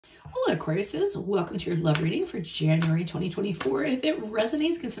Hello Aquariuses, welcome to your love reading for January 2024. If it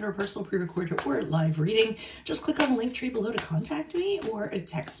resonates, consider a personal pre-recorded or live reading. Just click on the link tree below to contact me or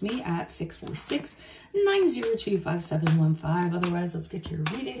text me at 646-902-5715. Otherwise, let's get to your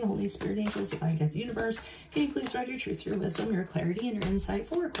reading. Holy Spirit, angels, divine guides, universe, can you please write your truth, your wisdom, your clarity, and your insight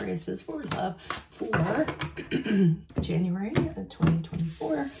for Aquariuses, for love, for January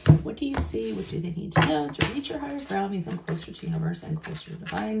 2024. What do you see? What do they need to know to reach your higher ground, become closer to universe and closer to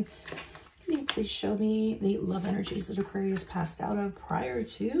divine? Can you please show me the love energies that Aquarius passed out of prior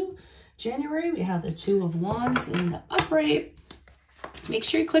to January? We have the Two of Wands in the upright. Make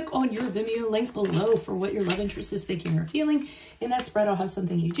sure you click on your Vimeo link below for what your love interest is thinking or feeling. In that spread, I'll have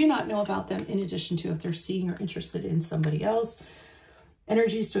something you do not know about them, in addition to if they're seeing or interested in somebody else.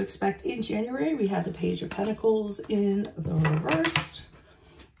 Energies to expect in January. We have the Page of Pentacles in the reverse.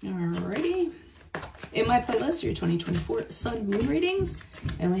 Alrighty. In my playlist, your 2024 Sun Moon readings.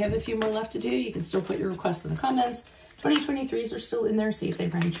 I only have a few more left to do. You can still put your requests in the comments. 2023s are still in there. See if they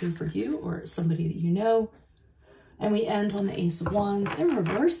rang true for you or somebody that you know. And we end on the Ace of Wands in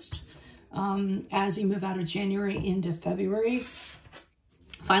reversed. As you move out of January into February.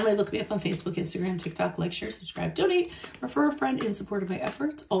 Finally, look me up on Facebook, Instagram, TikTok, like, share, subscribe, donate, refer a friend in support of my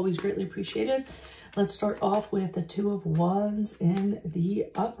efforts. Always greatly appreciated. Let's start off with the Two of Wands in the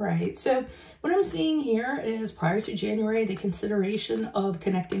upright. So what I'm seeing here is prior to January, the consideration of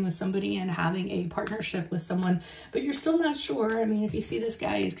connecting with somebody and having a partnership with someone, but you're still not sure. I mean, if you see this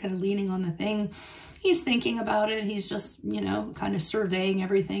guy, he's kind of leaning on the thing. He's thinking about it. He's just, you know, kind of surveying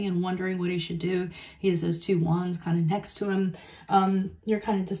everything and wondering what he should do. He has those two wands kind of next to him. You're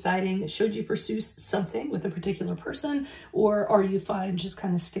kind of deciding, should you pursue something with a particular person, or are you fine just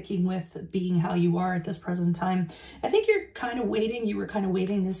kind of sticking with being how you are at this present time? I think you're kind of waiting. You were kind of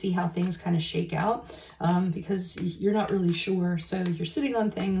waiting to see how things kind of shake out because you're not really sure. So you're sitting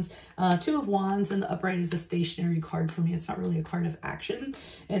on things. Two of Wands and the upright is a stationary card for me. It's not really a card of action.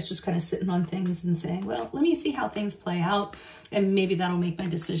 It's just kind of sitting on things and saying, well, let me see how things play out, and maybe that'll make my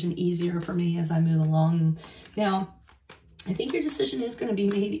decision easier for me as I move along. Now, I think your decision is going to be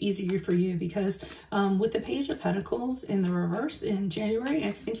made easier for you because with the Page of Pentacles in the reverse in January,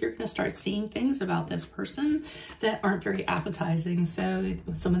 I think you're going to start seeing things about this person that aren't very appetizing. So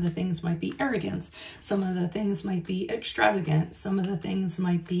some of the things might be arrogance. Some of the things might be extravagant. Some of the things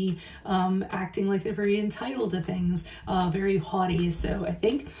might be acting like they're very entitled to things, very haughty. So I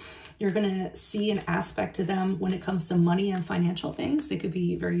think you're going to see an aspect to them when it comes to money and financial things. They could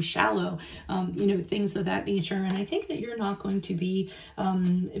be very shallow, you know, things of that nature. And I think that you're not going to be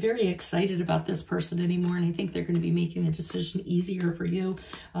very excited about this person anymore. And I think they're going to be making the decision easier for you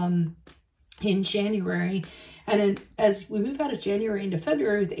in January. And then as we move out of January into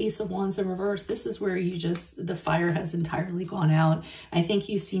February with the Ace of Wands in reverse, this is where you just, the fire has entirely gone out. I think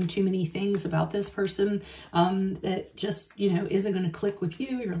you've seen too many things about this person that just, you know, isn't going to click with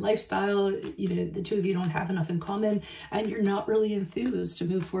you, your lifestyle. You know, the two of you don't have enough in common, and you're not really enthused to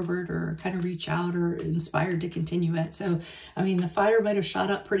move forward or kind of reach out or inspired to continue it. So, I mean, the fire might have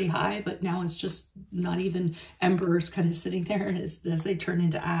shot up pretty high, but now it's just not even embers kind of sitting there as they turn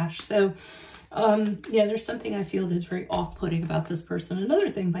into ash. So, yeah, there's something I feel that's very off-putting about this person. Another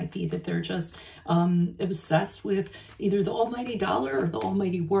thing might be that they're just obsessed with either the almighty dollar or the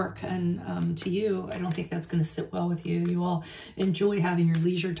almighty work. And to you, I don't think that's going to sit well with you. You all enjoy having your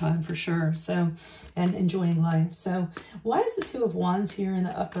leisure time for sure. So, and enjoying life. So why is the Two of Wands here in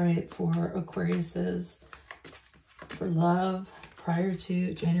the upright for Aquariuses for love? Prior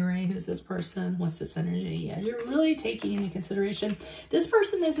to January, who's this person? What's this energy? Yeah, you're really taking into consideration. This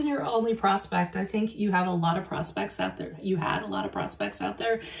person isn't your only prospect. I think you have a lot of prospects out there. You had a lot of prospects out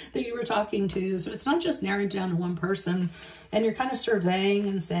there that you were talking to. So it's not just narrowed down to one person. And you're kind of surveying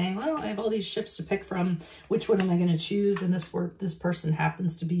and saying, well, I have all these ships to pick from. Which one am I going to choose? And this person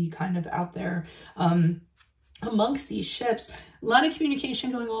happens to be kind of out there amongst these ships. A lot of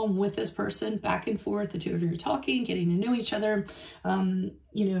communication going on with this person, back and forth. The two of you are talking, getting to know each other,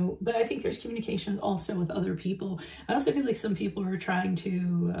 you know, but I think there's communications also with other people. I also feel like some people are trying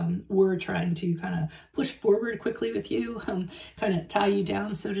to, were trying to kind of push forward quickly with you, kind of tie you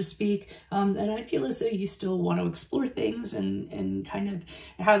down, so to speak. And I feel as though you still want to explore things and kind of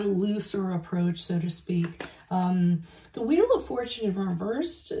have a looser approach, so to speak. The Wheel of Fortune in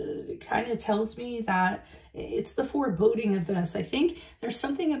reversed kind of tells me that it's the foreboding of this. Aquarius. I think there's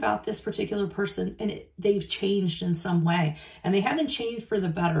something about this particular person, and they've changed in some way, and they haven't changed for the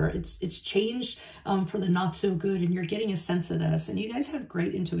better. It's changed for the not so good, and you're getting a sense of this. And you guys have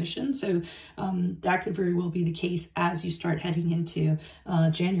great intuition, so that could very well be the case as you start heading into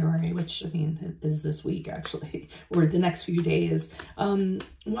January, which, I mean, is this week actually, or the next few days.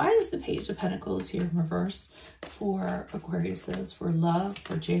 Why is the Page of Pentacles here in reverse for Aquariuses, for love,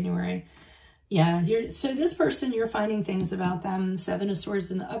 for January? Yeah, so this person, you're finding things about them. Seven of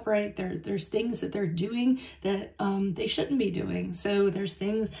Swords in the upright. There's things that they're doing that they shouldn't be doing. So there's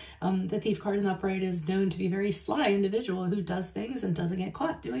things, the Thief card in the upright is known to be a very sly individual who does things and doesn't get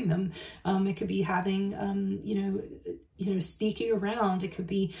caught doing them. It could be having, sneaking around. It could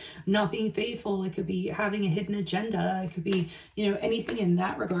be not being faithful. It could be having a hidden agenda. It could be, anything in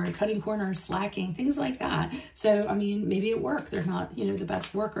that regard, cutting corners, slacking, things like that. So, I mean, maybe at work, they're not, the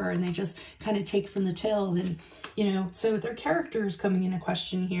best worker, and they just kind of take from the till, and, so their character is coming into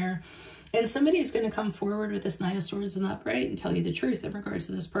question here. And somebody's going to come forward with this Knight of Swords in the upright and tell you the truth in regards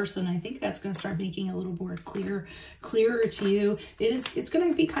to this person. I think that's going to start making it a little more clearer to you. It's going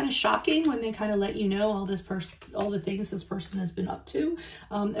to be kind of shocking when they kind of let you know all the things this person has been up to,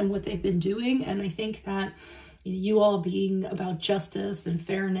 and what they've been doing. And I think that you all being about justice and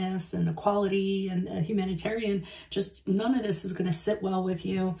fairness and equality and humanitarian, just none of this is going to sit well with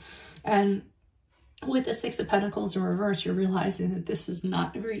you. And with the Six of Pentacles in reverse, you're realizing that this is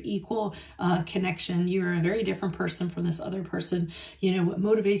not a very equal connection. You're a very different person from this other person. What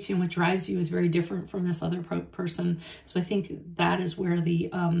motivates you and what drives you is very different from this other person. So I think that is where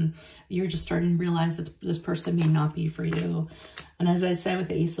you're just starting to realize that this person may not be for you. And as I said, with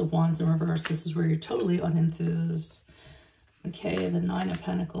the Ace of Wands in reverse, this is where you're totally unenthused. Okay, the Nine of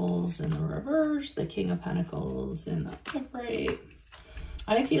Pentacles in the reverse, the King of Pentacles in the upright.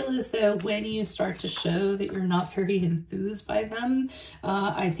 I feel as though when you start to show that you're not very enthused by them,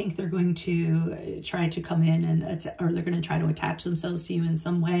 I think they're going to try to come in or they're going to try to attach themselves to you in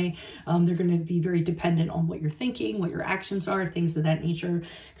some way. They're going to be very dependent on what you're thinking, what your actions are, things of that nature,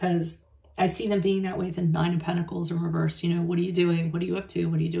 because I see them being that way with the Nine of Pentacles in reverse. What are you doing? What are you up to?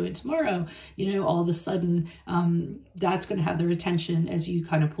 What are you doing tomorrow? All of a sudden, that's going to have their attention as you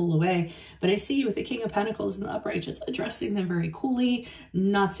kind of pull away. But I see you with the King of Pentacles in the upright, just addressing them very coolly,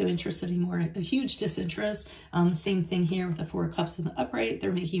 not so interested anymore, a huge disinterest. Same thing here with the Four of Cups in the upright.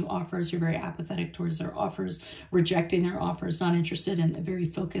 They're making you offers. You're very apathetic towards their offers, rejecting their offers, not interested, and very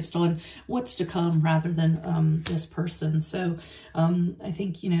focused on what's to come rather than this person. So I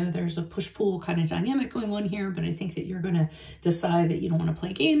think, there's a push-pull kind of dynamic going on here, but I think that you're going to decide that you don't want to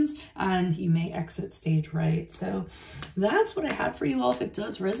play games and you may exit stage right. So that's what I had for you all. If it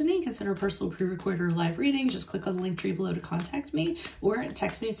does resonate, consider a personal pre-recorded or live reading. Just click on the link tree below to contact me or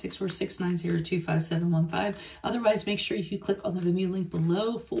text me at 646-902-5715. Otherwise, make sure you click on the Vimeo link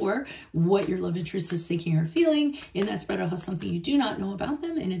below for what your love interest is thinking or feeling. In that spread, I'll have something you do not know about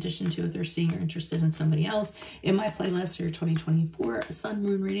them, in addition to if they're seeing or interested in somebody else. In my playlist are your 2024 Sun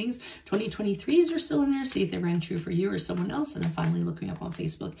Moon readings. 2023s are still in there. See if they rang true for you or someone else. And then finally, look me up on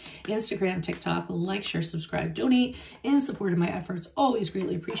Facebook, Instagram, TikTok. Like, share, subscribe, donate in support of my efforts. Always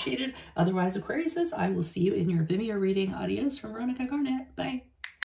greatly appreciated. Otherwise, Aquariuses, I will see you in your Vimeo reading. Adios from Veronica Garnett. Bye.